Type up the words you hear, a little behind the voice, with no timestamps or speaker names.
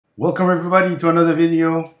Welcome everybody to another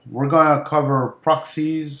video. We're gonna cover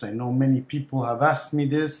proxies. I know many people have asked me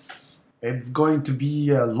this. It's going to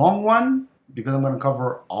be a long one because I'm gonna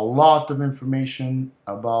cover a lot of information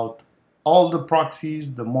about all the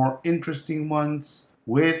proxies, the more interesting ones,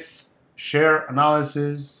 with share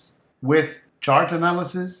analysis, with chart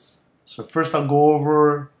analysis. So first I'll go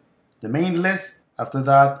over the main list. After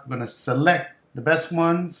that, I'm gonna select the best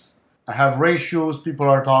ones. I have ratios. People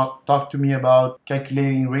are talk to me about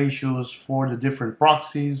calculating ratios for the different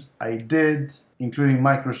proxies. I did, including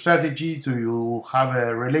MicroStrategy, so you'll have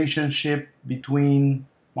a relationship between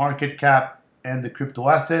market cap and the crypto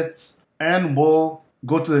assets. And we'll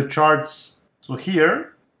go to the charts. So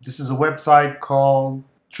here, this is a website called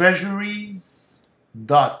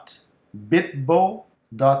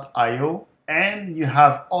treasuries.bitbo.io, and you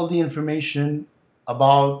have all the information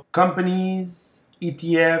about companies,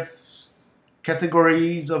 ETFs,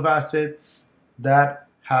 categories of assets that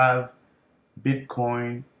have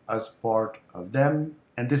Bitcoin as part of them.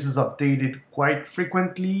 And this is updated quite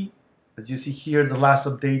frequently. As you see here, the last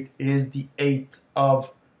update is the 8th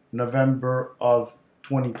of November of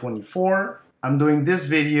 2024. I'm doing this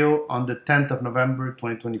video on the 10th of November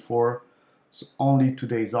 2024, so only 2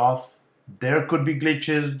 days off. There could be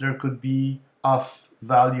glitches, there could be off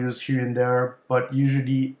values here and there, but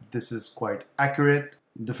usually this is quite accurate.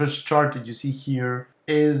 The first chart that you see here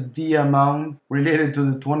is the amount related to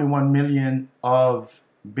the 21 million of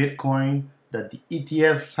Bitcoin that the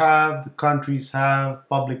ETFs have, the countries have,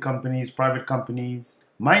 public companies, private companies,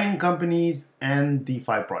 mining companies, and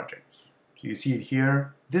DeFi projects. So you see it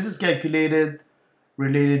here. This is calculated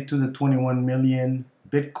related to the 21 million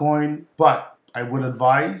Bitcoin, but I would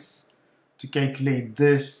advise to calculate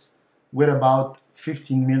this with about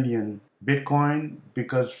 15 million Bitcoin,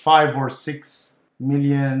 because 5 or 6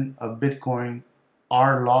 million of Bitcoin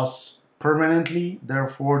are lost permanently.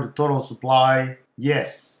 Therefore, the total supply,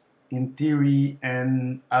 yes, in theory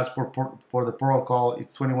and as per for the protocol,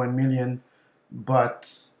 it's 21 million,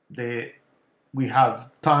 but we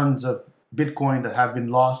have tons of Bitcoin that have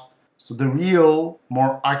been lost. So the real,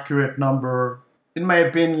 more accurate number, in my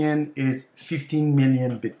opinion, is 15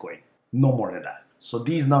 million Bitcoin, no more than that. So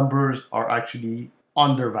these numbers are actually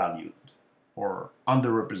undervalued or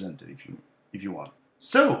underrepresented, if you want.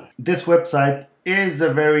 So this website is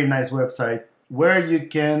a very nice website where you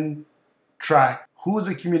can track who's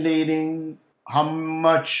accumulating, how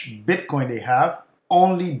much Bitcoin they have.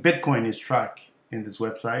 Only Bitcoin is tracked in this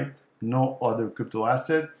website, no other crypto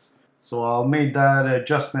assets. So I'll make that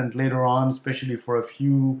adjustment later on, especially for a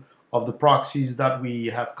few of the proxies that we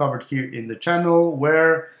have covered here in the channel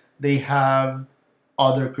where they have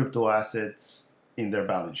other crypto assets in their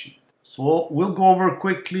balance sheet. So we'll go over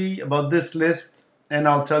quickly about this list, and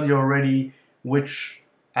I'll tell you already which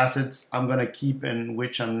assets I'm gonna keep and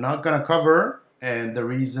which I'm not gonna cover, and the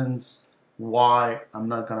reasons why I'm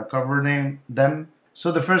not gonna cover them.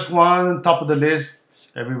 So the first one, top of the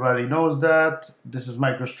list, everybody knows that. This is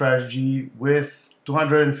MicroStrategy with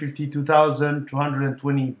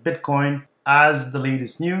 252,220 Bitcoin as the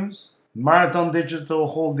latest news. Marathon Digital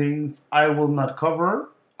Holdings, I will not cover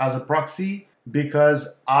as a proxy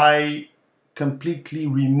because I completely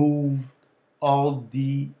removed all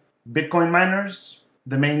the Bitcoin miners.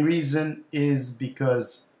 The main reason is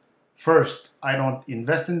because first, I don't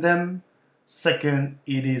invest in them. Second,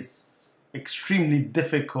 it is extremely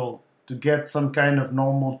difficult to get some kind of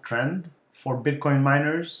normal trend for Bitcoin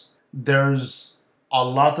miners. There's a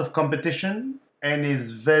lot of competition and it's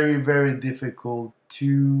very, very difficult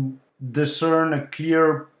to discern a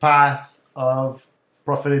clear path of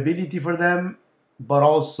profitability for them, but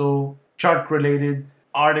also chart related.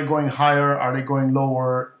 Are they going higher? Are they going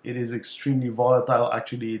lower? It is extremely volatile.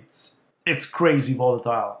 Actually, it's crazy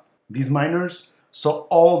volatile, these miners. So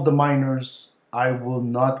all the miners, I will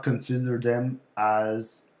not consider them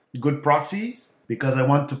as good proxies because I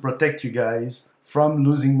want to protect you guys from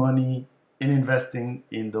losing money in investing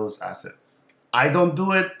in those assets. I don't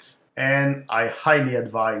do it, and I highly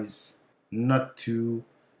advise not to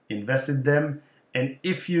invest in them. And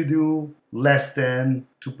if you do, less than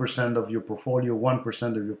 2% of your portfolio,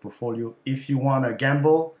 1% of your portfolio, if you want to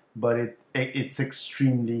gamble, but it's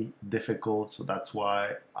extremely difficult. So that's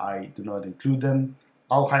why I do not include them.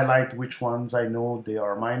 I'll highlight which ones I know they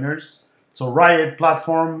are miners. So Riot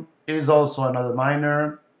Platform is also another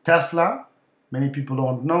miner. Tesla, many people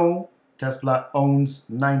don't know, Tesla owns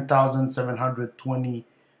 9,720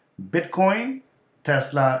 Bitcoin.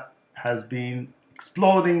 Tesla has been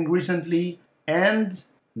exploding recently, and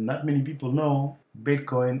not many people know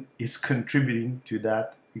Bitcoin is contributing to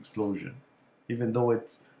that explosion, even though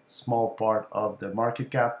it's a small part of the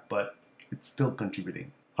market cap, but it's still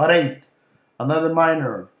contributing. Hut 8, another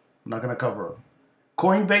miner, I'm not going to cover.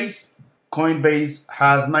 Coinbase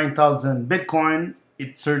has 9,000 Bitcoin.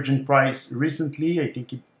 It surged in price recently. I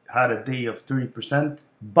think it had a day of 30%.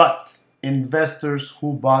 But investors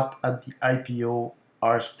who bought at the IPO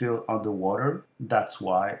are still underwater. That's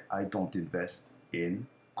why I don't invest in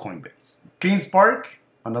Coinbase. CleanSpark,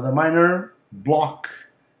 another miner. Block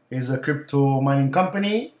is a crypto mining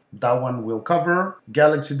company. That one we'll cover.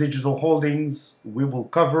 Galaxy Digital Holdings, we will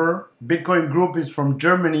cover. Bitcoin Group is from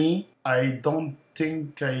Germany. I don't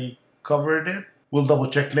think I covered it. We'll double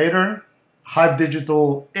check later. Hive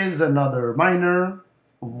Digital is another miner.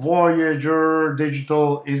 Voyager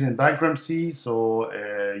Digital is in bankruptcy, so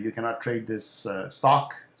you cannot trade this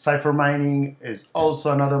stock. Cipher Mining is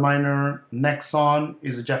also another miner. Nexon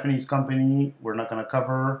is a Japanese company. We're not going to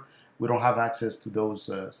cover. We don't have access to those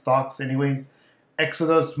stocks anyways.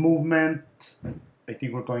 Exodus Movement, I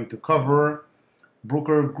think we're going to cover.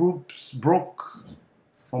 Brooker Groups, Brook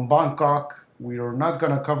from Bangkok, we are not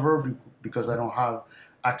going to cover because I don't have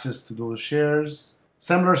access to those shares.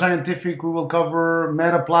 Semler Scientific, we will cover.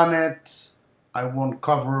 Metaplanet, I won't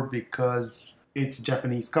cover because it's a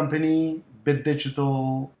Japanese company. Bit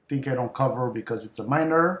Digital, I think I don't cover because it's a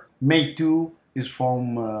miner. Meitu is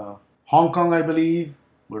from Hong Kong, I believe.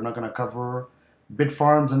 We're not going to cover.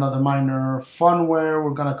 Bitfarms, another miner. Funware,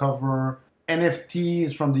 we're going to cover. NFT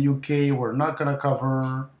is from the UK, we're not going to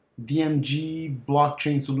cover. DMG,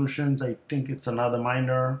 Blockchain Solutions, I think it's another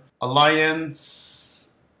miner.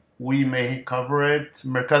 Alliance, we may cover it.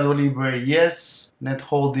 Mercado Libre, yes. Net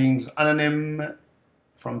Holdings, Anonym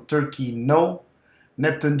from Turkey, no.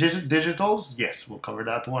 Neptune Digitals, yes, we'll cover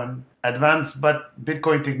that one. Advanced but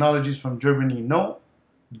Bitcoin Technologies from Germany, no.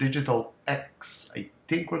 Digital X, I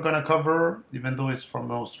think we're gonna cover, even though it's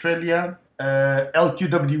from Australia.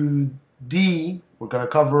 LQWD, we're gonna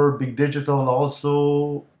cover. Big Digital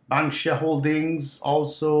also. Banksia Holdings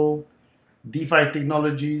also. DeFi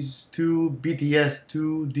Technologies 2, BTS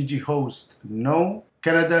 2, DigiHost, no.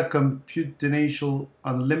 Canada Computational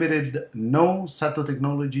Unlimited, no. Sato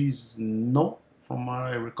Technologies, no, from what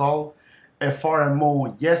I recall.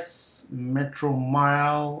 FRMO, yes.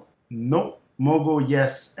 Metromile, no. Mogo,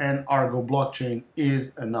 yes. And Argo Blockchain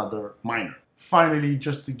is another miner. Finally,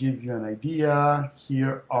 just to give you an idea,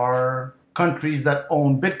 here are countries that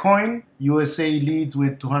own Bitcoin. USA leads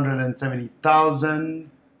with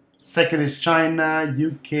 270,000. Second is China.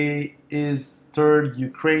 UK is third.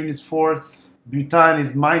 Ukraine is fourth. Bhutan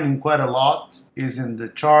is mining quite a lot, is in the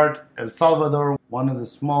chart. El Salvador, one of the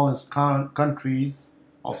smallest countries.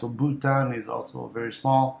 Also, Bhutan is also very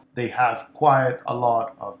small. They have quite a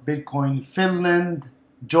lot of Bitcoin. Finland,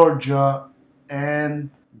 Georgia,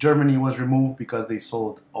 and Germany was removed because they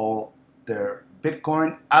sold all their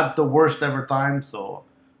Bitcoin at the worst ever time, so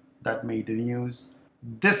that made the news.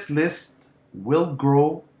 This list will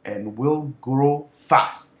grow and will grow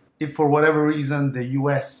fast. If for whatever reason the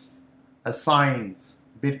US assigns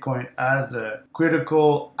Bitcoin as a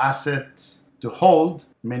critical asset to hold,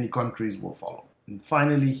 many countries will follow. And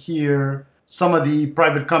finally here, some of the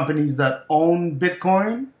private companies that own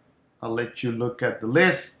Bitcoin. I'll let you look at the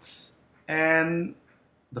lists. And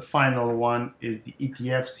the final one is the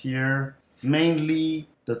ETFs here. Mainly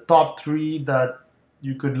the top three that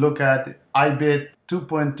you could look at. IBIT,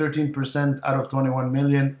 2.13% out of 21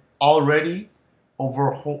 million already.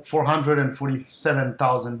 Over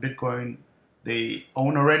 447,000 Bitcoin they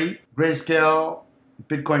own already. Grayscale,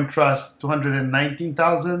 Bitcoin Trust,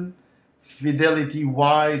 219,000. Fidelity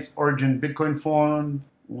Wise Origin Bitcoin Fund,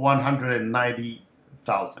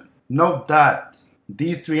 190,000. Note that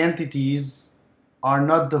these three entities are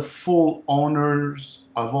not the full owners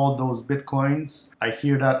of all those Bitcoins. I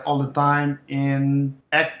hear that all the time in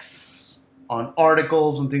X, on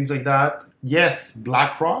articles and things like that. Yes,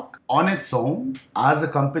 BlackRock on its own as a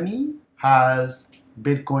company has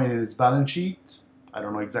Bitcoin in its balance sheet. I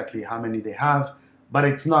don't know exactly how many they have, but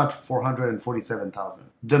it's not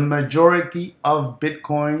 447,000. The majority of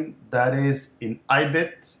Bitcoin that is in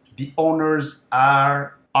IBIT, the owners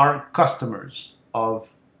are customers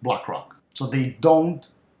of BlackRock. So they don't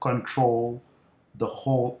control the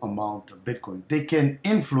whole amount of Bitcoin. They can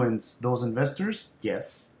influence those investors,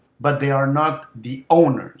 yes, but they are not the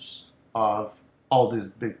owners of all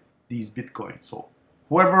these Bitcoins. So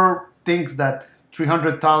whoever thinks that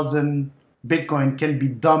 300,000 Bitcoin can be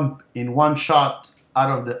dumped in one shot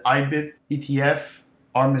out of the IBIT ETF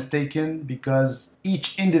are mistaken, because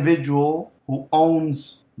each individual who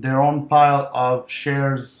owns their own pile of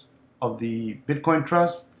shares of the Bitcoin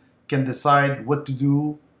Trust can decide what to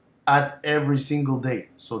do at every single day.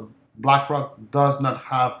 So BlackRock does not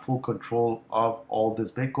have full control of all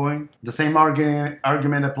this Bitcoin. The same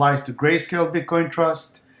argument applies to Grayscale Bitcoin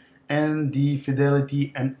Trust and the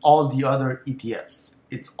Fidelity and all the other ETFs.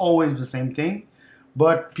 It's always the same thing.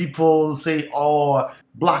 But people say, oh,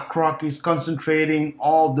 BlackRock is concentrating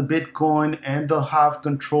all the Bitcoin and they'll have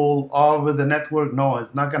control over the network. No,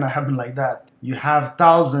 it's not going to happen like that. You have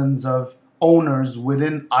thousands of owners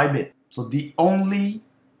within IBIT. So the only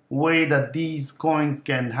way that these coins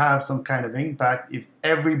can have some kind of impact if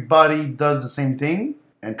everybody does the same thing.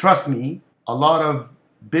 And trust me, a lot of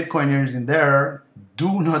Bitcoiners in there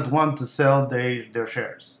do not want to sell their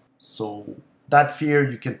shares. So that fear,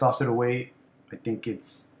 you can toss it away. I think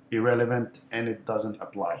it's irrelevant and it doesn't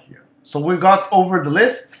apply here. So we got over the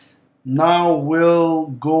lists. Now we'll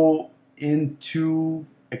go into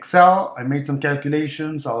Excel. I made some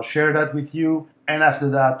calculations. I'll share that with you. And after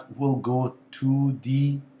that, we'll go to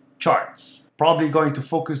the charts. Probably going to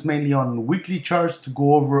focus mainly on weekly charts to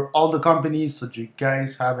go over all the companies so you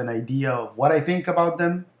guys have an idea of what I think about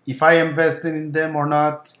them, if I invested in them or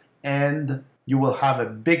not, and you will have a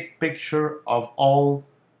big picture of all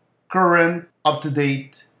current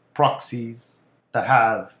up-to-date proxies that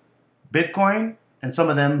have Bitcoin, and some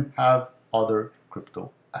of them have other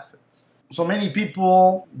crypto assets. So many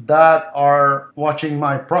people that are watching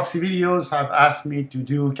my proxy videos have asked me to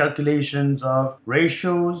do calculations of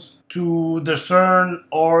ratios to discern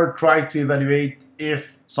or try to evaluate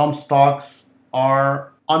if some stocks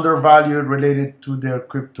are undervalued related to their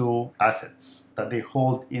crypto assets that they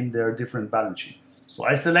hold in their different balance sheets. So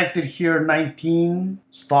I selected here 19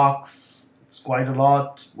 stocks. It's quite a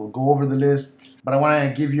lot. We'll go over the list, but I want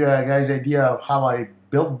to give you guys an idea of how I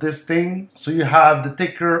built this thing. So you have the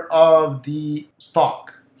ticker of the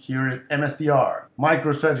stock here at MSTR,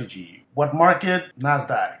 MicroStrategy. What market?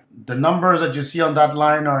 NASDAQ. The numbers that you see on that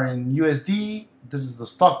line are in USD. This is the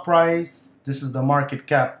stock price. This is the market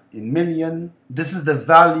cap in million. This is the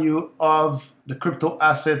value of the crypto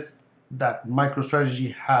assets that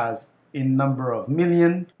MicroStrategy has in number of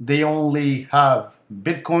million. They only have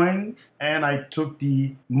Bitcoin, and I took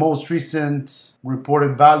the most recent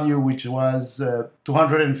reported value, which was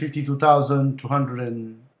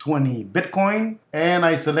 252,220 Bitcoin, and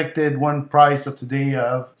I selected one price of today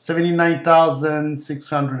of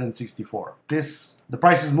 79,664. The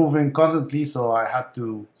price is moving constantly, so I had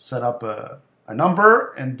to set up a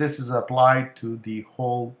number, and this is applied to the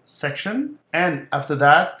whole section. And after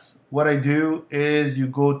that, what I do is you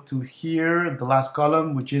go to here, the last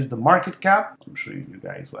column, which is the market cap. I'm showing you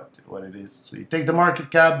guys what it is. So you take the market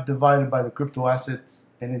cap divided by the crypto assets,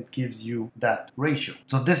 and it gives you that ratio.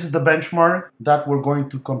 So this is the benchmark that we're going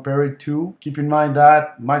to compare it to. Keep in mind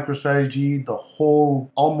that MicroStrategy,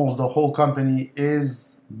 almost the whole company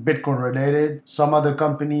is Bitcoin related. Some other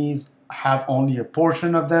companies have only a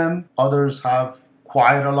portion of them. Others have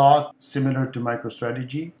quite a lot, similar to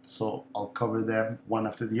MicroStrategy. So I'll cover them one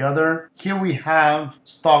after the other. Here we have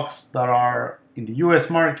stocks that are in the US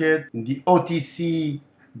market. In the OTC,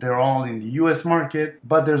 they're all in the US market,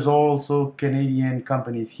 but there's also Canadian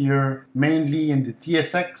companies here, mainly in the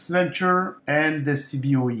TSX Venture and the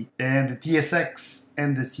CBOE, and the TSX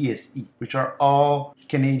and the CSE, which are all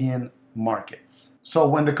Canadian markets. So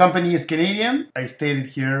when the company is Canadian, I stated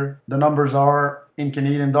here, the numbers are in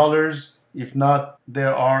Canadian dollars. If not, they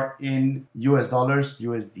are in US dollars,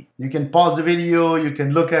 USD. You can pause the video, you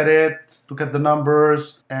can look at it, look at the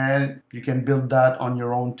numbers, and you can build that on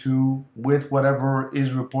your own too with whatever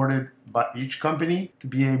is reported by each company to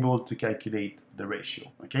be able to calculate the ratio,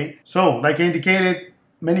 okay? So like I indicated,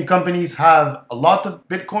 many companies have a lot of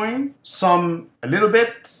Bitcoin, some a little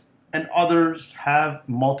bit, and others have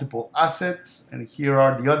multiple assets. And here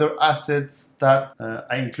are the other assets that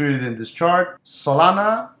I included in this chart.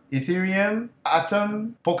 Solana, Ethereum,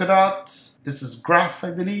 Atom, Polkadot. This is Graph,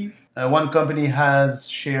 I believe. One company has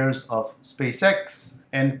shares of SpaceX,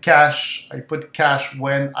 and cash. I put cash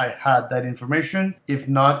when I had that information. If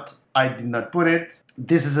not, I did not put it.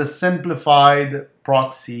 This is a simplified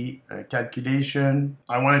proxy calculation.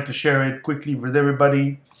 I wanted to share it quickly with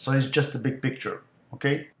everybody. So it's just a big picture.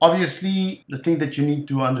 Okay, obviously the thing that you need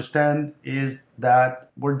to understand is that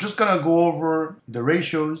we're just gonna go over the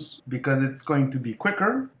ratios because it's going to be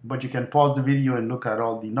quicker, but you can pause the video and look at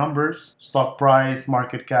all the numbers, stock price,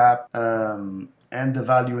 market cap, and the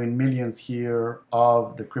value in millions here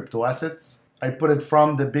of the crypto assets. I put it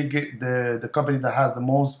from the company that has the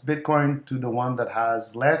most Bitcoin to the one that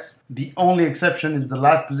has less. The only exception is the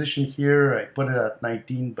last position here. I put it at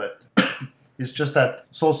 19, but it's just that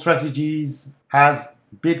Sol Strategies has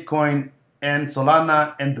Bitcoin and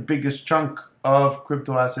Solana, and the biggest chunk of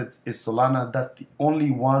crypto assets is Solana. That's the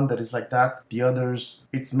only one that is like that. The others,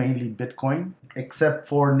 it's mainly Bitcoin, except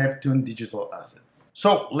for Neptune digital assets.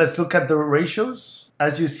 So let's look at the ratios.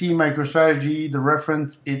 As you see, MicroStrategy, the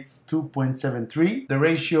reference, it's 2.73. The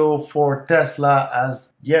ratio for Tesla,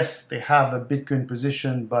 as yes, they have a Bitcoin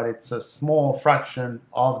position, but it's a small fraction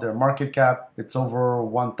of their market cap. It's over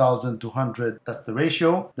 1,200. That's the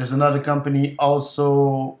ratio. There's another company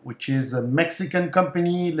also, which is a Mexican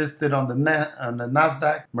company listed on the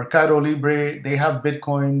Nasdaq, Mercado Libre. They have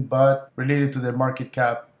Bitcoin, but related to their market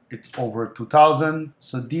cap, it's over 2,000.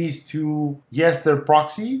 So these two, yes, they're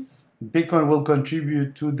proxies. Bitcoin will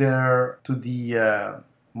contribute to the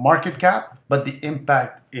market cap, but the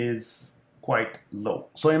impact is quite low.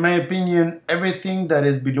 So in my opinion, everything that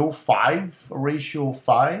is below 5, ratio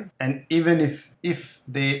 5, and even if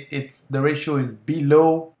the ratio is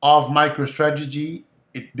below of MicroStrategy,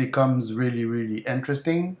 it becomes really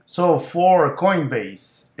interesting. So for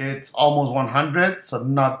Coinbase, it's almost 100, so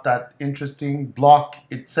not that interesting. Block,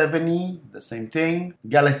 it's 70, the same thing.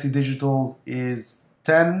 Galaxy Digital is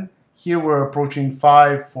 10. Here we're approaching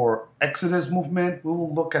 5 for Exodus movement. We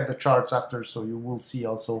will look at the charts after, so you will see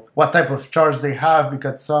also what type of charts they have,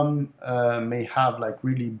 because some may have like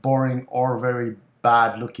really boring or very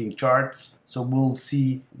bad looking charts. So we'll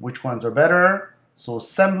see which ones are better. So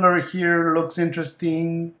Sembler here looks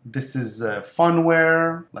interesting. This is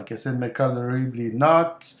Funware. Like I said, Mercado Libre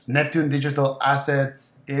not. Neptune Digital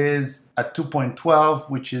Assets is at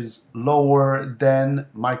 2.12, which is lower than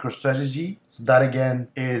MicroStrategy. So that again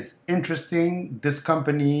is interesting. This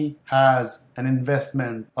company has an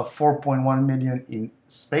investment of 4.1 million in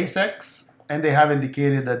SpaceX. And they have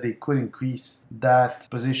indicated that they could increase that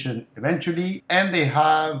position eventually. And they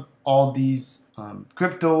have all these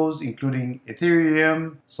cryptos, including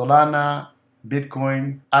Ethereum, Solana,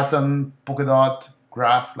 Bitcoin, Atom, Polkadot,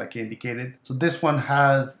 Graph, like I indicated. So this one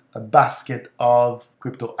has a basket of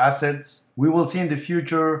crypto assets. We will see in the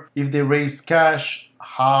future if they raise cash,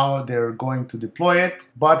 how they're going to deploy it.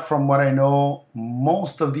 But from what I know,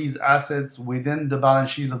 most of these assets within the balance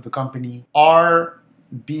sheet of the company are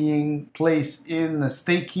being placed in a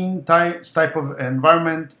staking type of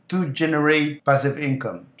environment to generate passive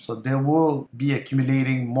income. So they will be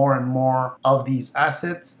accumulating more and more of these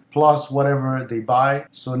assets plus whatever they buy.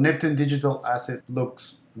 So Neptune Digital Asset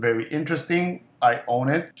looks very interesting. I own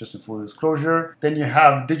it, just in full disclosure. Then you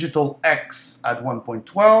have Digital X at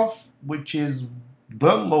 1.12, which is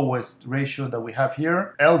the lowest ratio that we have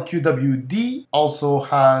here. LQWD also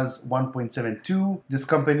has 1.72. This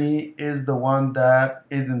company is the one that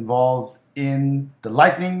is involved in the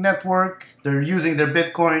Lightning Network. They're using their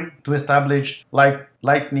Bitcoin to establish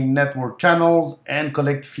Lightning Network channels and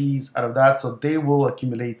collect fees out of that. So they will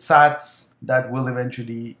accumulate sats that will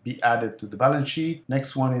eventually be added to the balance sheet.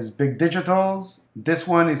 Next one is Big Digitals. This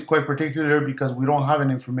one is quite particular because we don't have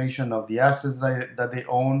any information of the assets that they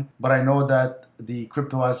own, but I know that the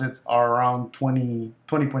crypto assets are around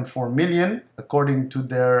 20.4 million according to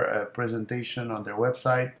their presentation on their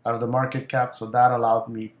website out of the market cap. So that allowed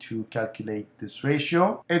me to calculate this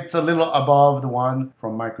ratio. It's a little above the one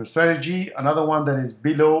from MicroStrategy. Another one that is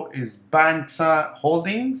below is Banxa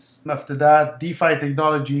Holdings. After that, DeFi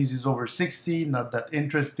Technologies is over 60, not that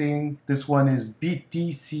interesting. This one is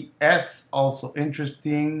BTCS, also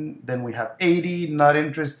interesting. Then we have 80, not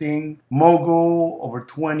interesting. Mogo over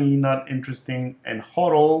 20, not interesting. And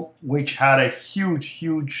HODL, which had a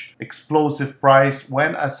huge explosive price,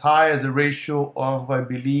 went as high as a ratio of, I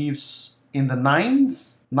believe, in the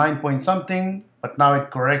 9s, 9 point something, but now it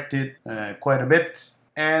corrected quite a bit.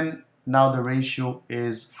 And now the ratio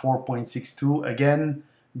is 4.62, again,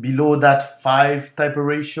 below that 5 type of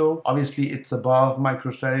ratio. Obviously, it's above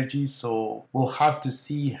MicroStrategy, so we'll have to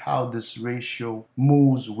see how this ratio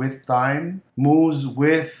moves with time, moves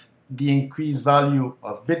with the increased value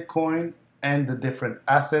of Bitcoin and the different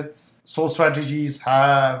assets. Soul Strategies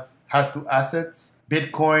has 2 assets,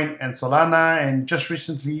 Bitcoin and Solana, and just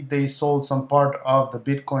recently they sold some part of the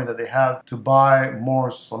Bitcoin that they have to buy more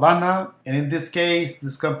Solana. And in this case,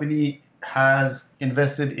 this company has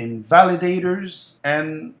invested in validators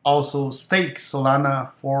and also stakes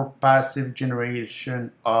Solana for passive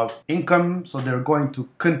generation of income. So they're going to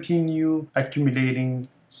continue accumulating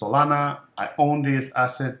Solana. I own this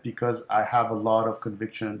asset because I have a lot of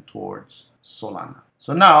conviction towards Solana.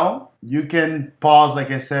 So now you can pause,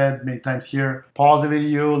 like I said many times here, pause the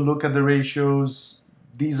video, look at the ratios.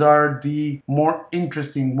 These are the more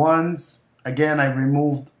interesting ones. Again, I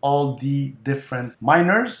removed all the different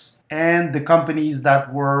miners and the companies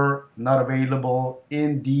that were not available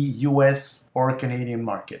in the US or Canadian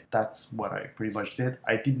market. That's what I pretty much did.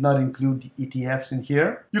 I did not include the ETFs in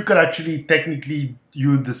here. You could actually technically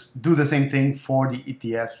do the same thing for the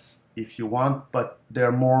ETFs if you want, but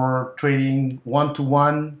they're more trading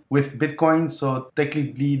one-to-one with Bitcoin, so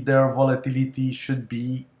technically their volatility should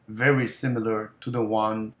be very similar to the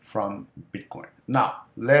one from Bitcoin. Now,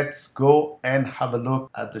 let's go and have a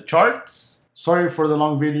look at the charts. Sorry for the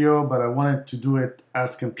long video, but I wanted to do it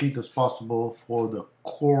as complete as possible for the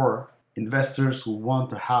core investors who want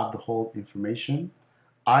to have the whole information.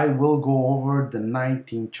 I will go over the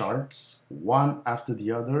 19 charts, one after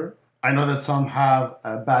the other. I know that some have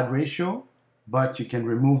a bad ratio, but you can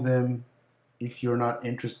remove them if you're not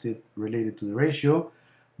interested related to the ratio.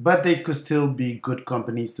 But they could still be good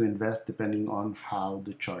companies to invest depending on how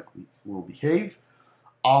the chart will behave.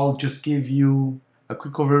 I'll just give you a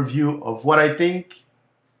quick overview of what I think,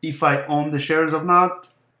 if I own the shares or not,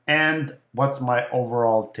 and what's my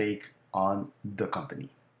overall take on the company.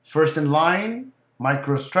 First in line,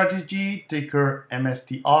 MicroStrategy, ticker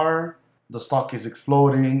MSTR. The stock is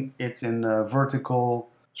exploding. It's in a vertical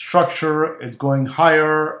structure. It's going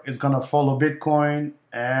higher. It's going to follow Bitcoin,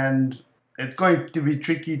 and it's going to be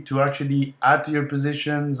tricky to actually add to your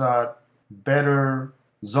positions at better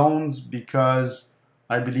zones because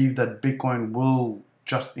I believe that Bitcoin will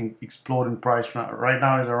just explode in price. Right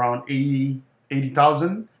now it's around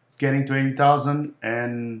 80,000. It's getting to 80,000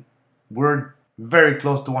 and we're very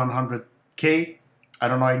close to 100K. I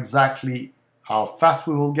don't know exactly how fast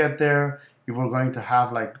we will get there, if we're going to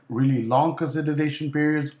have like really long consolidation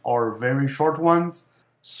periods or very short ones.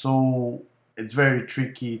 So it's very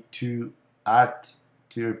tricky to add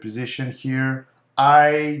to your position here.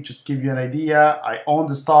 I just give you an idea. I own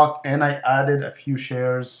the stock and I added a few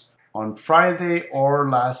shares on Friday or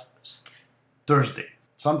last Thursday.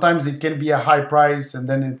 Sometimes it can be a high price and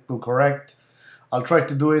then it will correct. I'll try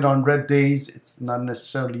to do it on red days. It's not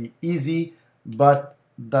necessarily easy, but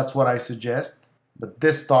that's what I suggest. But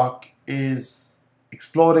this stock is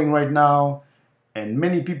exploding right now, and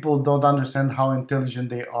many people don't understand how intelligent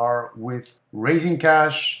they are with raising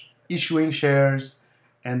cash, issuing shares,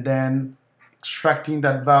 and then extracting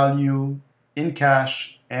that value in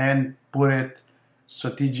cash and put it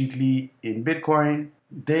strategically in Bitcoin.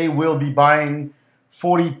 They will be buying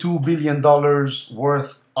 $42 billion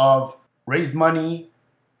worth of raised money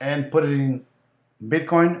and put it in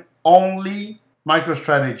Bitcoin. Only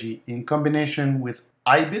MicroStrategy in combination with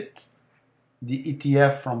IBIT, the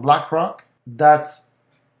ETF from BlackRock, that's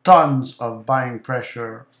tons of buying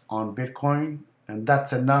pressure on Bitcoin, and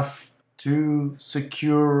that's enough to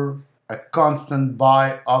secure a constant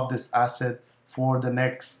buy of this asset for the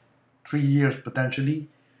next 3 years potentially.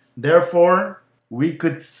 Therefore, we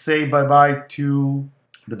could say bye-bye to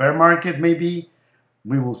the bear market maybe.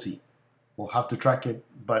 We will see. We'll have to track it,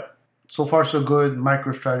 but so far so good.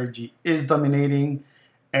 MicroStrategy is dominating,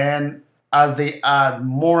 and as they add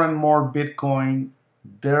more and more Bitcoin,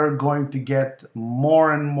 they're going to get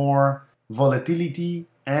more and more volatility,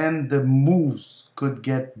 and the moves could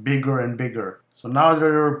get bigger and bigger. So now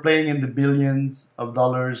they're playing in the billions of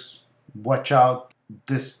dollars. Watch out,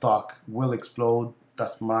 this stock will explode.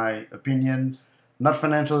 That's my opinion. Not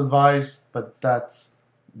financial advice, but that's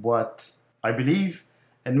what I believe.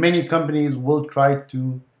 And many companies will try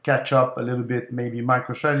to catch up a little bit, maybe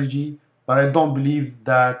MicroStrategy, but I don't believe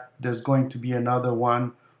that there's going to be another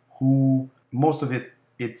one who most of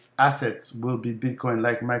its assets will be Bitcoin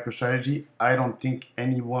like MicroStrategy. I don't think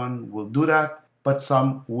anyone will do that, but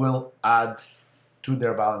some will add to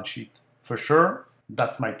their balance sheet for sure.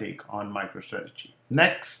 That's my take on MicroStrategy.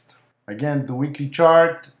 Next, again, the weekly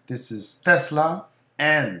chart. This is Tesla,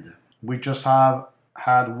 and we just have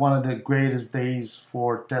had one of the greatest days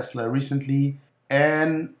for Tesla recently,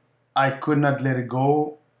 and I could not let it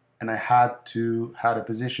go, and I had a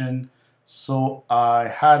position. So I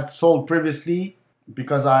had sold previously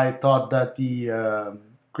because I thought that the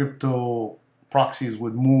crypto proxies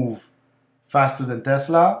would move faster than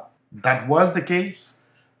Tesla. That was the case,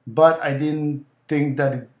 but I didn't think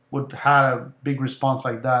that it would have a big response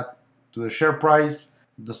like that to the share price.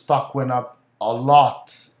 The stock went up a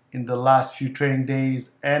lot in the last few trading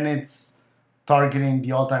days, and it's targeting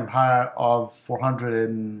the all-time high of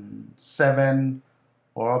 $407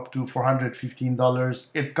 or up to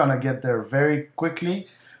 $415. It's gonna get there very quickly,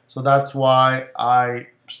 so that's why I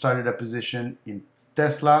started a position in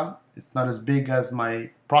Tesla. It's not as big as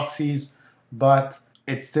my proxies, but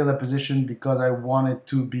it's still a position because I wanted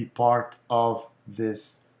to be part of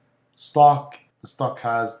this stock, The stock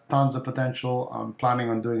has tons of potential. I'm planning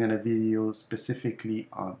on doing a video specifically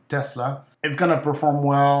on Tesla. It's gonna perform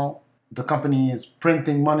well. The company is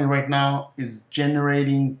printing money right now, is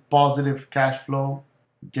generating positive cash flow,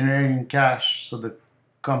 generating cash, so the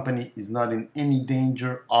company is not in any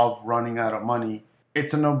danger of running out of money.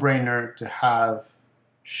 It's a no-brainer to have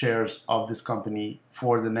shares of this company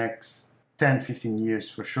for the next 10-15 years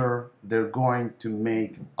for sure. They're going to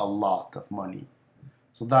make a lot of money.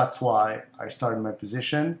 So that's why I started my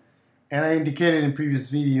position. And I indicated in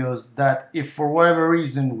previous videos that if for whatever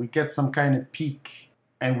reason we get some kind of peak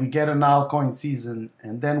and we get an altcoin season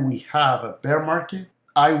and then we have a bear market,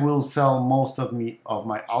 I will sell most of my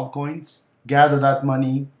altcoins, gather that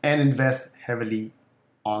money and invest heavily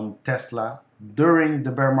on Tesla during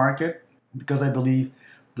the bear market, because I believe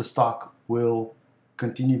the stock will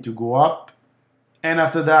continue to go up. And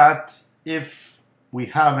after that, if we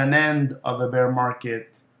have an end of a bear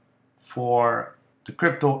market for the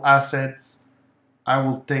crypto assets, I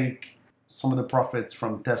will take some of the profits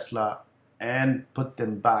from Tesla and put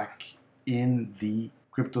them back in the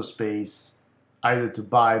crypto space, either to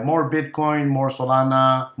buy more Bitcoin, more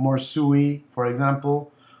Solana, more SUI, for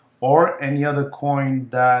example, or any other coin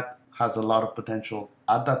that has a lot of potential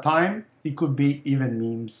at that time. It could be even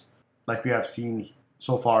memes like we have seen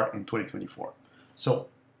so far in 2024. So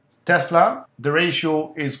Tesla, the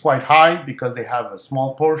ratio is quite high because they have a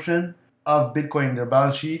small portion of Bitcoin in their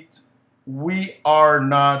balance sheet. We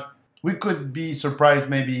could be surprised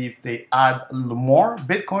maybe if they add a little more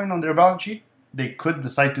Bitcoin on their balance sheet. They could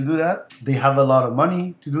decide to do that. They have a lot of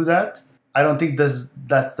money to do that. I don't think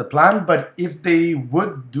that's the plan, but if they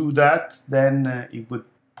would do that, then it would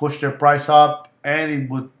push their price up and it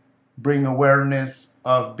would bring awareness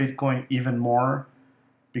of Bitcoin even more,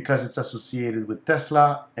 because it's associated with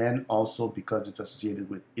Tesla and also because it's associated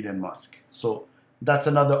with Elon Musk. So that's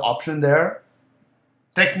another option there.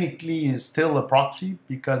 Technically, it's still a proxy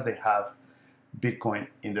because they have Bitcoin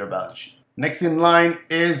in their balance sheet. Next in line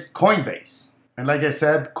is Coinbase. And like I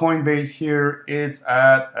said, Coinbase here is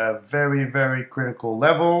at a very, very critical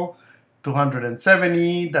level,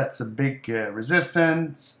 270. That's a big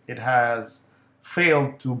resistance. It has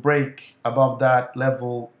failed to break above that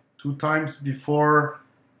level 2 times before.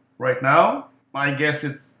 Right now, I guess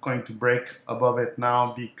it's going to break above it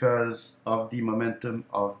now because of the momentum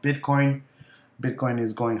of Bitcoin. Bitcoin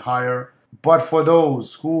is going higher. But for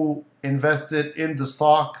those who invested in the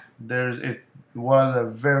stock, it was a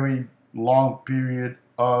very long period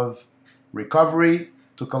of recovery.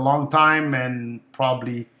 Took a long time, and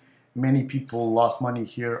probably many people lost money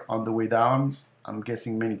here on the way down. I'm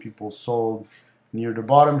guessing many people sold near the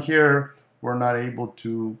bottom here. Were not able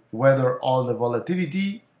to weather all the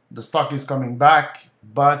volatility. The stock is coming back,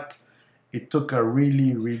 but it took a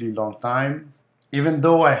really, really long time. Even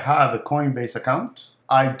though I have a Coinbase account,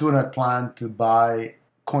 I do not plan to buy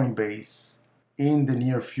Coinbase in the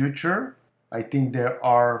near future. I think there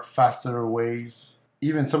are faster ways.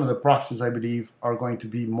 Even some of the proxies, I believe, are going to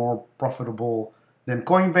be more profitable than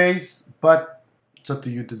Coinbase, but it's up to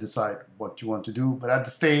you to decide what you want to do. But at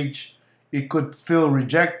the stage, it could still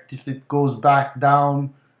reject. If it goes back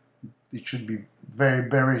down, it should be very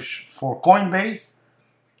bearish for Coinbase,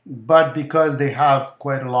 but because they have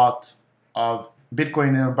quite a lot of Bitcoin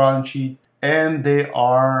in their balance sheet and they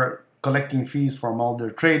are collecting fees from all their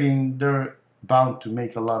trading, they're bound to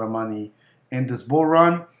make a lot of money in this bull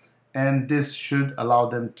run, and this should allow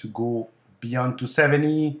them to go beyond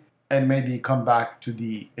 270 and maybe come back to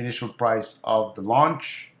the initial price of the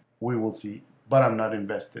launch. We will see, but I'm not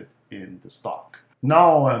invested in the stock.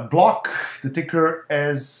 Now, Block, the ticker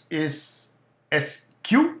is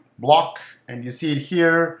SQ Block, and you see it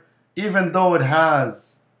here. Even though it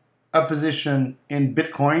has a position in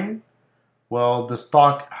Bitcoin, well, the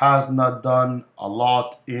stock has not done a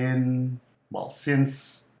lot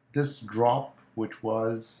since this drop, which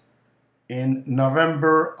was in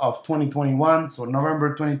November of 2021. So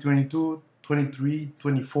November 2022, 23,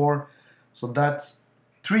 24. So that's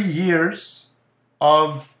 3 years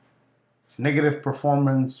of negative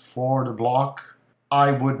performance for the Block.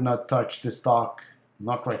 I would not touch the stock,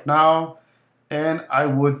 not right now, and I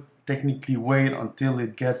would technically wait until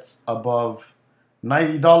it gets above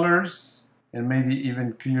 $90 and maybe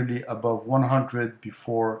even clearly above 100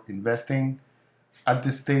 before investing. At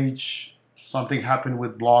this stage, something happened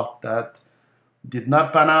with Block that did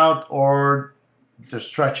not pan out, or the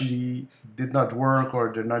strategy did not work,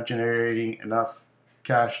 or they're not generating enough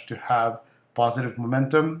cash to have positive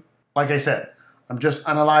momentum. Like I said, I'm just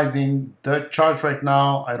analyzing the chart right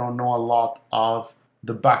now. I don't know a lot of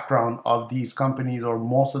the background of these companies, or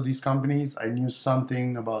most of these companies. I knew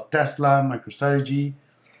something about Tesla, MicroStrategy,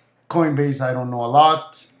 Coinbase, I don't know a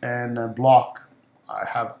lot, and Block, I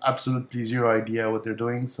have absolutely zero idea what they're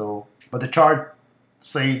doing. So, but the chart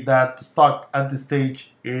say that the stock at this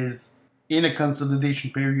stage is in a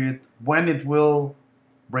consolidation period. When it will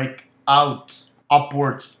break out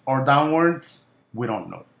upwards or downwards, we don't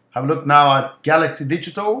know. Have a look now at Galaxy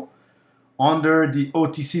Digital under the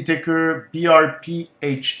OTC ticker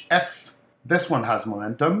BRPHF. This one has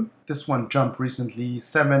momentum. This one jumped recently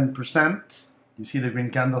 7%. You see the green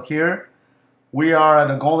candle here. We are at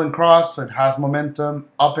a golden cross, so it has momentum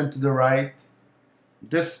up and to the right.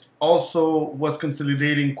 This also was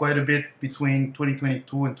consolidating quite a bit between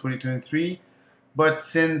 2022 and 2023, but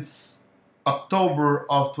since October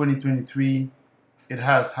of 2023, it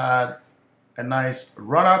has had a nice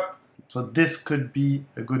run up. So this could be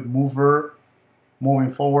a good mover moving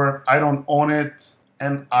forward. I don't own it,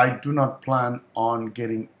 and I do not plan on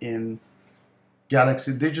getting in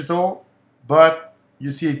Galaxy Digital, but you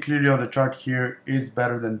see it clearly on the chart here, is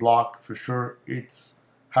better than Block for sure. It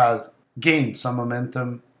has gained some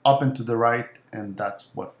momentum up and to the right, and that's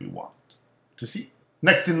what we want to see.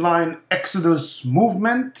 Next in line, Exodus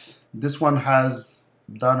movement. This one has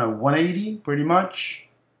done a 180 pretty much,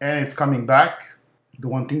 and it's coming back. The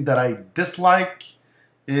one thing that I dislike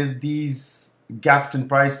is these gaps in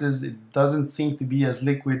prices. It doesn't seem to be as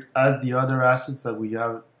liquid as the other assets that we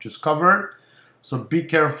have just covered. So be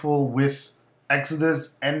careful with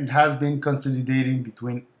Exodus, and it has been consolidating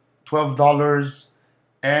between $12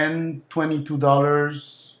 and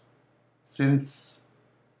 $22 since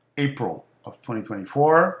April of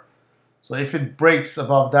 2024. So if it breaks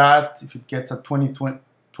above that, if it gets at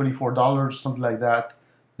 $24, something like that,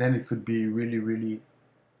 then it could be really, really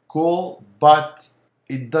cool. But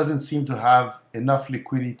it doesn't seem to have enough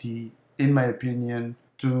liquidity, in my opinion,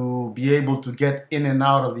 to be able to get in and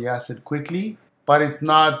out of the asset quickly. But it's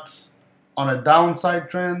not on a downside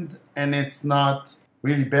trend, and it's not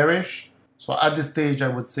really bearish. So at this stage, I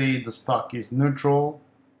would say the stock is neutral.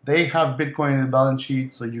 They have Bitcoin in the balance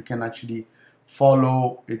sheet, so you can actually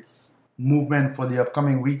follow its movement for the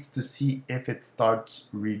upcoming weeks to see if it starts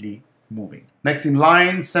really moving. Next in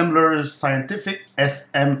line, Semler Scientific,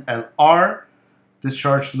 SMLR. This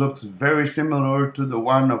chart looks very similar to the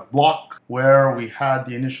one of Block, where we had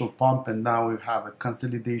the initial pump and now we have a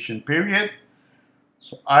consolidation period.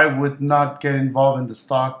 So I would not get involved in the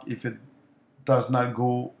stock if it does not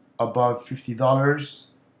go above $50.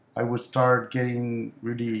 I would start getting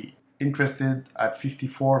really interested at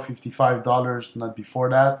 $54, $55, not before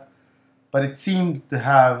that. But it seemed to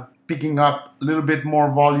have picking up a little bit more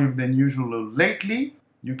volume than usual lately.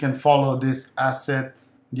 You can follow this asset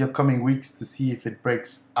the upcoming weeks to see if it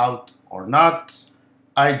breaks out or not.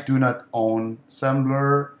 I do not own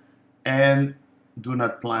Semler and do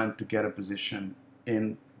not plan to get a position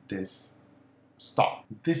in this stock.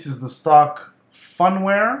 This is the stock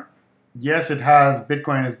Funware. Yes, it has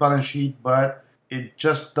Bitcoin in its balance sheet, but it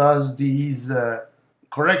just does these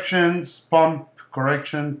corrections, pump,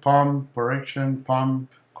 correction, pump, correction,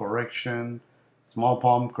 pump, correction, small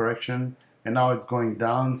pump, correction, and now it's going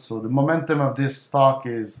down. So the momentum of this stock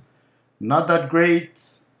is not that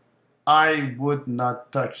great. I would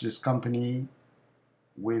not touch this company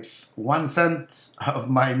with 1 cent of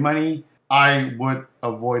my money. I would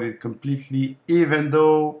avoid it completely, even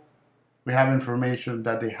though we have information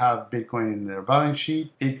that they have Bitcoin in their balance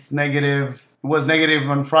sheet. It's negative. It was negative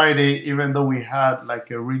on Friday, even though we had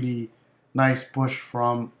like a really nice push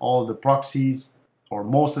from all the proxies, or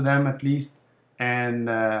most of them at least, and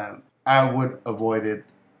I would avoid it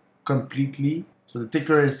completely. So the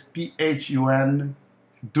ticker is PHUN.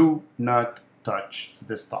 Do not touch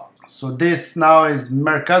the stock. So this now is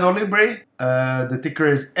Mercado Libre. The ticker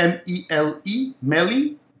is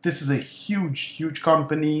MELE. This is a huge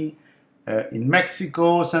company in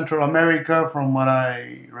Mexico, Central America, from what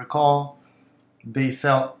I recall. They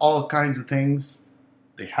sell all kinds of things.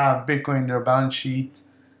 They have Bitcoin in their balance sheet,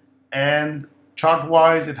 and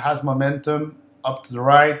chart-wise, it has momentum up to the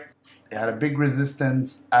right. They had a big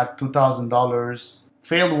resistance at $2,000.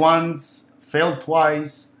 Failed once, failed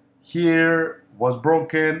twice. Here was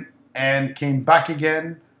broken and came back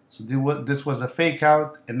again. So this was a fake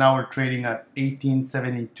out, and now we're trading at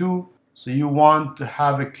 1872. So you want to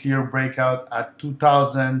have a clear breakout at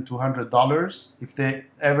 $2,200. If they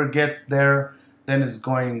ever gets there, then it's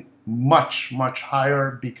going much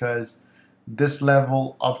higher, because this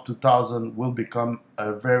level of 2000 will become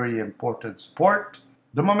a very important support.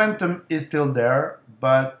 The momentum is still there,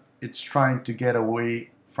 but it's trying to get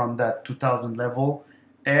away from that 2000 level,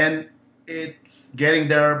 and it's getting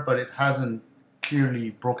there, but it hasn't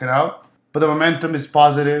clearly broken out. But the momentum is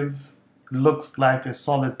positive. Looks like a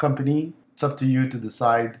solid company. It's up to you to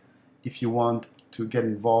decide if you want to get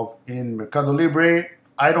involved in Mercado Libre.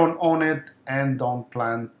 I don't own it and don't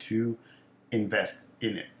plan to invest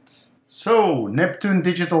in it. So Neptune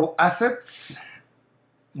Digital Assets,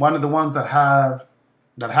 one of the ones that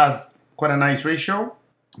has quite a nice ratio.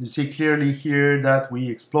 You see clearly here that we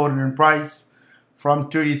exploded in price from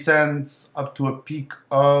 30 cents up to a peak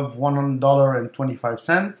of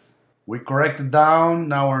 $1.25. We corrected down.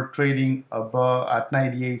 Now we're trading above at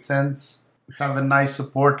 98 cents. We have a nice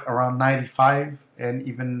support around 95 and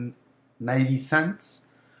even 90 cents.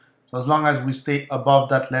 So as long as we stay above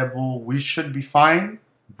that level, we should be fine.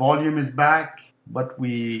 Volume is back, but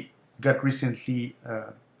we got recently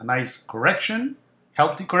a nice correction,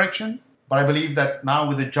 healthy correction. But I believe that now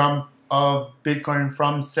with the jump of Bitcoin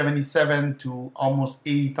from $77 to almost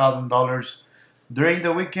 $80,000 during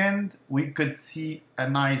the weekend, we could see a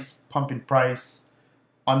nice pump in price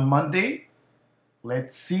on Monday.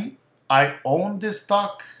 Let's see. I own this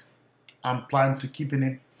stock. I'm planning to keep in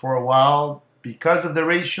it for a while because of the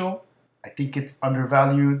ratio. I think it's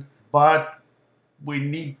undervalued, but we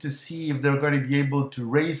need to see if they're going to be able to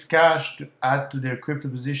raise cash to add to their crypto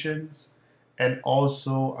positions. And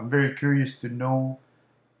also, I'm very curious to know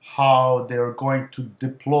how they're going to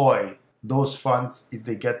deploy those funds, if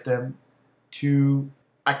they get them, to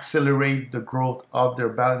accelerate the growth of their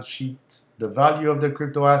balance sheet, the value of their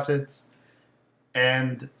crypto assets,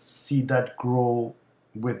 and see that grow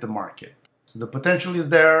with the market. So the potential is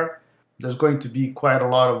there. There's going to be quite a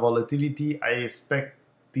lot of volatility. I expect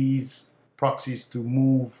these proxies to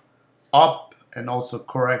move up and also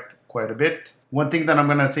correct quite a bit. One thing that I'm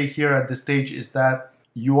going to say here at this stage is that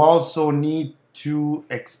you also need to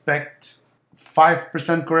expect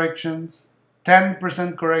 5% corrections,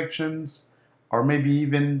 10% corrections, or maybe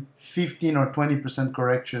even 15 or 20%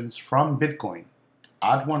 corrections from Bitcoin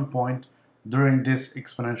at one point during this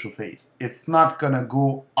exponential phase. It's not going to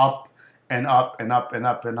go up and up and up and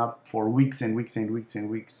up and up for weeks and weeks and weeks and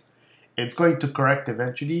weeks. It's going to correct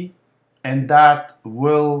eventually, and that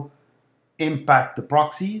will impact the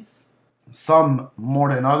proxies, some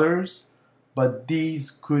more than others, but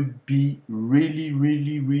these could be really,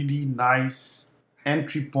 really, really nice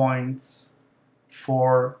entry points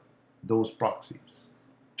for those proxies.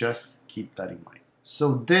 Just keep that in mind.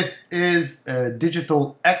 So this is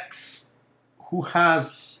Digital X, who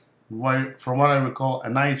has, from what I recall, a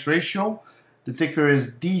nice ratio. The ticker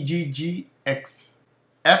is DGGXF,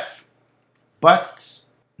 but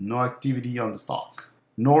no activity on the stock.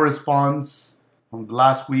 No response from the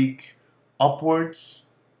last week upwards.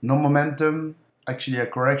 No momentum. Actually, a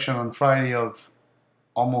correction on Friday of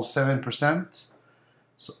almost 7%.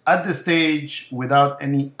 So at this stage, without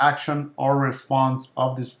any action or response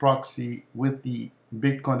of this proxy with the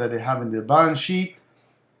Bitcoin that they have in their balance sheet,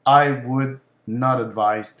 I would not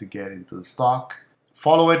advise to get into the stock.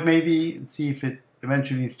 Follow it maybe and see if it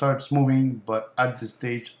eventually starts moving, but at this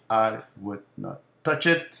stage, I would not touch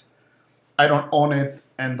it. I don't own it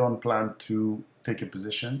and don't plan to take a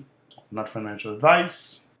position. Not financial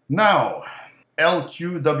advice. Now,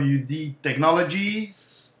 LQWD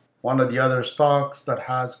Technologies, one of the other stocks that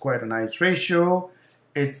has quite a nice ratio.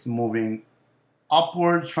 It's moving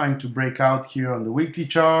upwards, trying to break out here on the weekly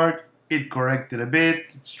chart. It corrected a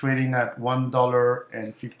bit. It's trading at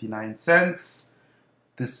 $1.59.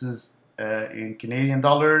 This is in Canadian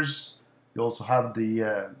dollars. You also have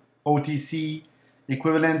the OTC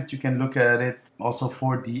equivalent. You can look at it also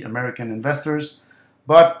for the American investors.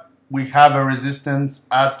 But we have a resistance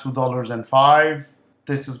at $2.05.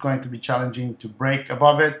 This is going to be challenging to break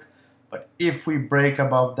above it. But if we break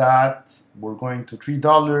above that, we're going to $3,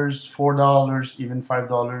 $4, even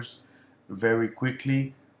 $5 very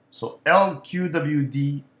quickly. So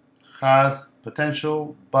LQWD has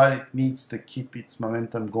potential, but it needs to keep its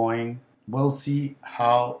momentum going. We'll see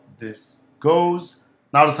how this goes.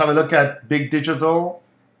 Now let's have a look at Big Digital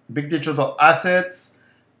Assets.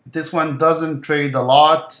 This one doesn't trade a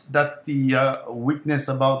lot. That's the weakness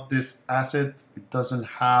about this asset. It doesn't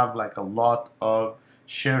have like a lot of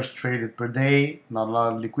shares traded per day, not a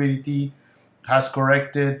lot of liquidity. It has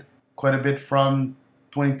corrected quite a bit from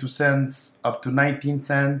 22 cents up to 19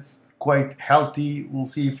 cents. Quite healthy. We'll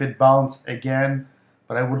see if it bounces again.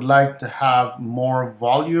 But I would like to have more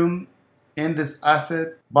volume in this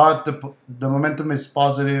asset. But the momentum is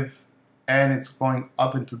positive and it's going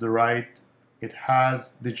up and to the right. It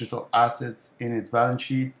has digital assets in its balance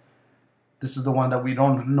sheet. This is the one that we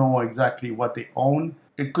don't know exactly what they own.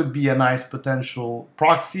 It could be a nice potential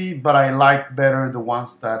proxy, but I like better the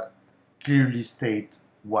ones that clearly state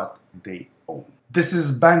what they own. This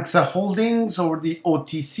is Banksa Holdings, or the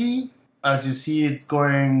OTC. As you see, it's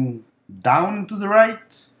going down to the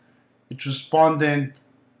right. It responded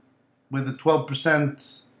with a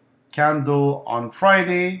 12% candle on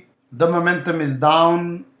Friday. The momentum is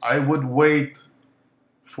down. I would wait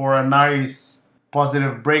for a nice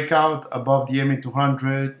positive breakout above the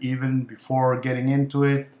MA200 even before getting into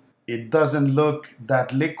it. It doesn't look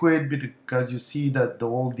that liquid because you see that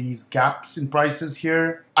all these gaps in prices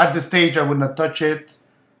here. At this stage, I would not touch it.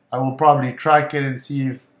 I will probably track it and see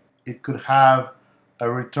if it could have a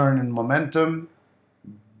return in momentum.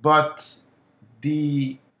 But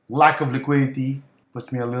the lack of liquidity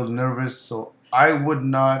puts me a little nervous, so I would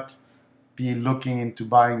not be looking into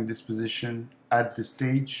buying this position at this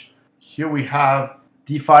stage. Here we have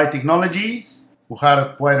DeFi Technologies, who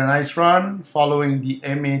had quite a nice run following the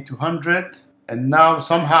MA200, and now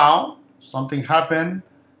somehow something happened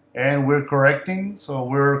and we're correcting. So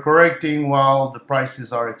we're correcting while the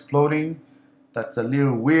prices are exploding. That's a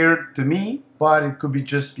little weird to me, but it could be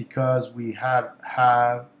just because we have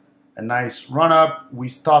a nice run up. We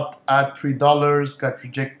stopped at $3, got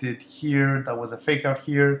rejected here. That was a fake out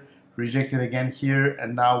here, rejected again here,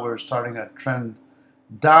 and now we're starting a trend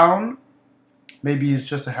down. Maybe it's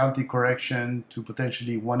just a healthy correction to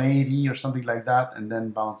potentially 180 or something like that and then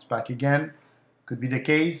bounce back again. Could be the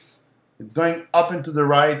case. It's going up and to the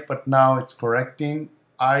right, but now it's correcting.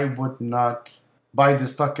 I would not buy the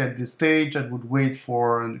stock at this stage. I would wait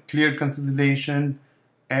for a clear consolidation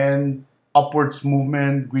and upwards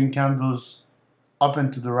movement, green candles up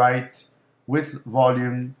and to the right with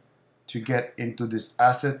volume to get into this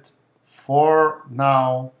asset. For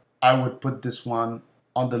now, I would put this one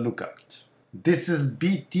on the lookout. This is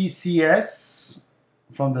BTCS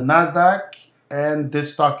from the Nasdaq, and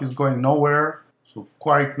this stock is going nowhere. So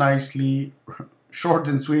quite nicely, short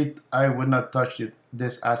and sweet, I would not touch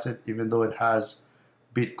this asset even though it has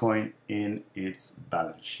Bitcoin in its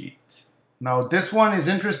balance sheet. Now this one is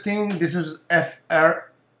interesting. This is FRMO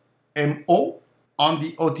on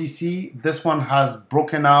the OTC. This one has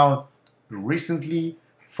broken out recently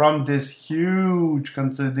from this huge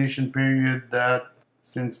consolidation period that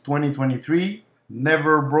since 2023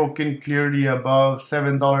 never broken clearly above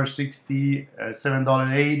 $7.60,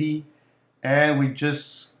 $7.80, and we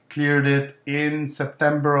just cleared it in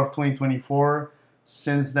September of 2024.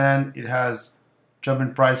 Since then, it has jumped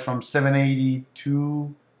in price from 780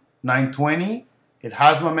 to 920. It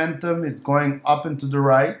has momentum. It's going up and to the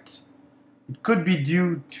right. It could be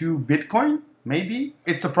due to Bitcoin, maybe.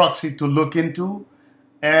 It's a proxy to look into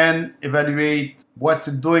and evaluate what's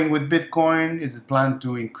it doing with Bitcoin. Is it planned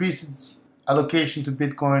to increase its allocation to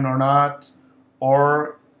Bitcoin or not?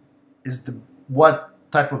 Or is what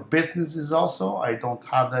type of business is also? I don't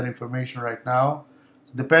have that information right now.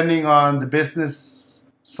 So depending on the business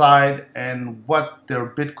side and what their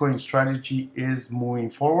Bitcoin strategy is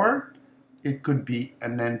moving forward, it could be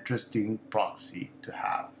an interesting proxy to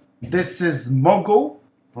have. This is Mogo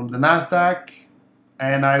from the Nasdaq,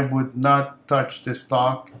 and I would not touch this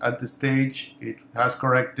stock at this stage. It has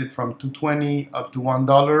corrected from $2.20 up to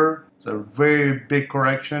 $1. It's a very big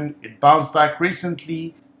correction. It bounced back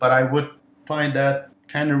recently, but I would find that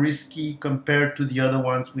kind of risky compared to the other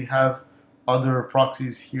ones. We have other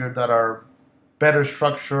proxies here that are better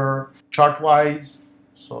structure chart-wise,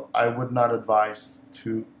 so I would not advise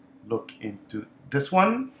to look into this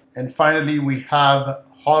one. And finally, we have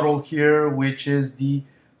HODL here, which is the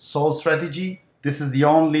Sol strategy. This is the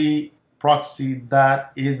only proxy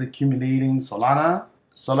that is accumulating Solana.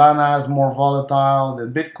 Solana is more volatile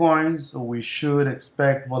than Bitcoin, so we should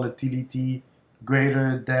expect volatility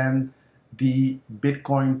greater than the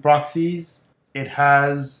Bitcoin proxies. It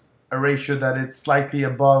has a ratio that it's slightly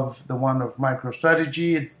above the one of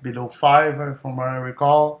MicroStrategy. It's below 5, from what I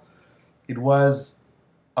recall. It was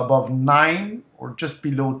above 9 or just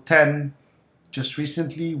below 10 just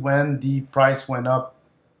recently when the price went up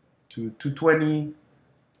to 220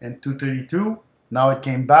 and 232. Now it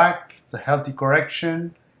came back. It's a healthy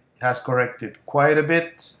correction. It has corrected quite a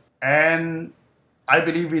bit, and I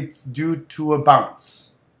believe it's due to a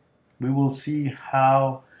bounce. We will see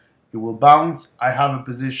how it will bounce. I have a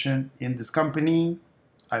position in this company.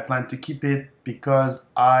 I plan to keep it because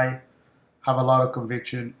I have a lot of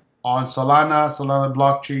conviction on Solana, Solana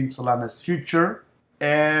blockchain, Solana's future.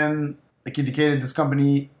 And like indicated, this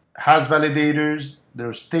company has validators.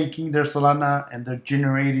 They're staking their Solana and they're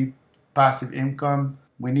generating passive income.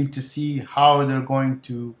 We need to see how they're going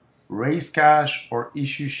to raise cash or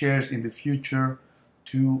issue shares in the future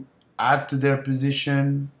to add to their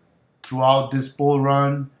position throughout this bull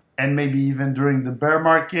run, and maybe even during the bear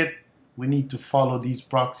market. We need to follow these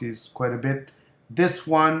proxies quite a bit. This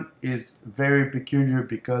one is very peculiar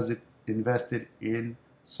because it invested in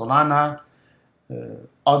Solana.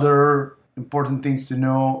 Other important things to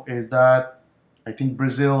know is that I think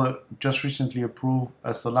Brazil just recently approved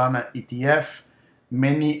a Solana ETF.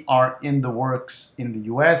 Many are in the works in the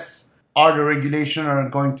US. Are the regulations are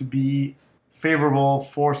going to be favorable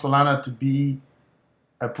for Solana to be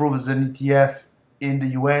approved as an ETF in the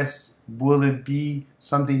US? Will it be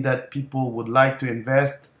something that people would like to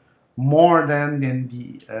invest more than in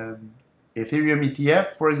the Ethereum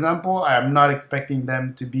ETF, for example? I am not expecting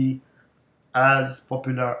them to be as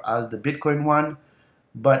popular as the Bitcoin one,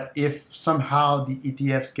 but if somehow the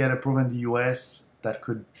ETFs get approved in the US, that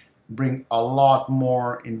could bring a lot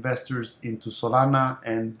more investors into Solana,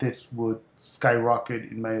 and this would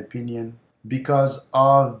skyrocket, in my opinion, because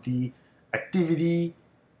of the activity,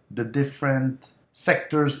 the different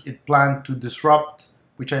sectors it planned to disrupt,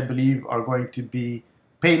 which I believe are going to be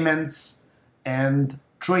payments and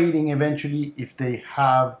trading eventually if they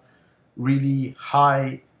have really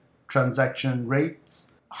high transaction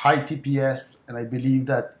rates, high TPS, and I believe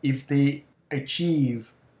that if they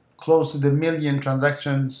achieve close to the million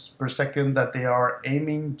transactions per second that they are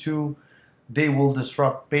aiming to, they will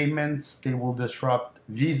disrupt payments, they will disrupt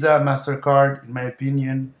Visa, MasterCard, in my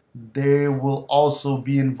opinion. They will also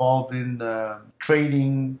be involved in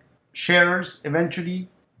trading shares eventually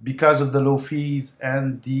because of the low fees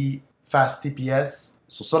and the fast TPS.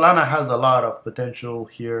 So Solana has a lot of potential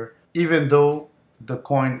here, even though the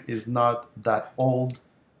coin is not that old.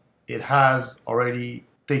 It has already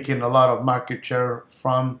taken a lot of market share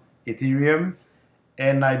from Ethereum,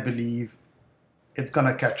 and I believe it's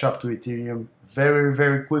gonna catch up to Ethereum very,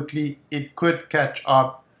 very quickly. It could catch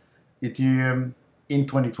up Ethereum in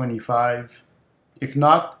 2025. If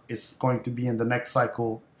not, it's going to be in the next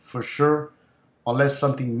cycle for sure, unless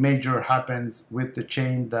something major happens with the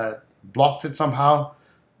chain that blocks it somehow.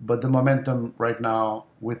 But the momentum right now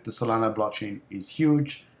with the Solana blockchain is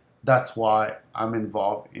huge. That's why I'm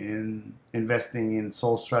involved in investing in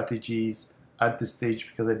Sol strategies at this stage,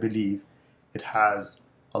 because I believe it has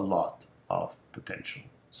a lot of potential.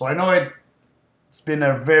 So I know it's been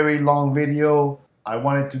a very long video. I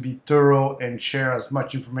wanted to be thorough and share as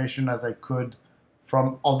much information as I could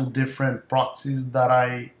from all the different proxies that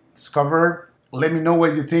I discovered. Let me know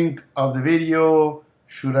what you think of the video.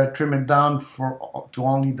 Should I trim it down to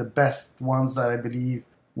only the best ones that I believe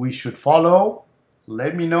we should follow?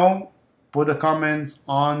 Let me know. Put the comments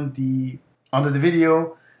on under the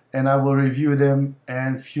video, and I will review them,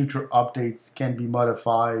 and future updates can be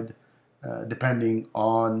modified depending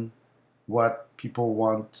on what people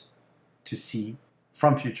want to see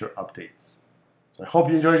from future updates. So I hope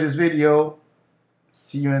you enjoyed this video.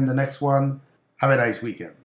 See you in the next one. Have a nice weekend.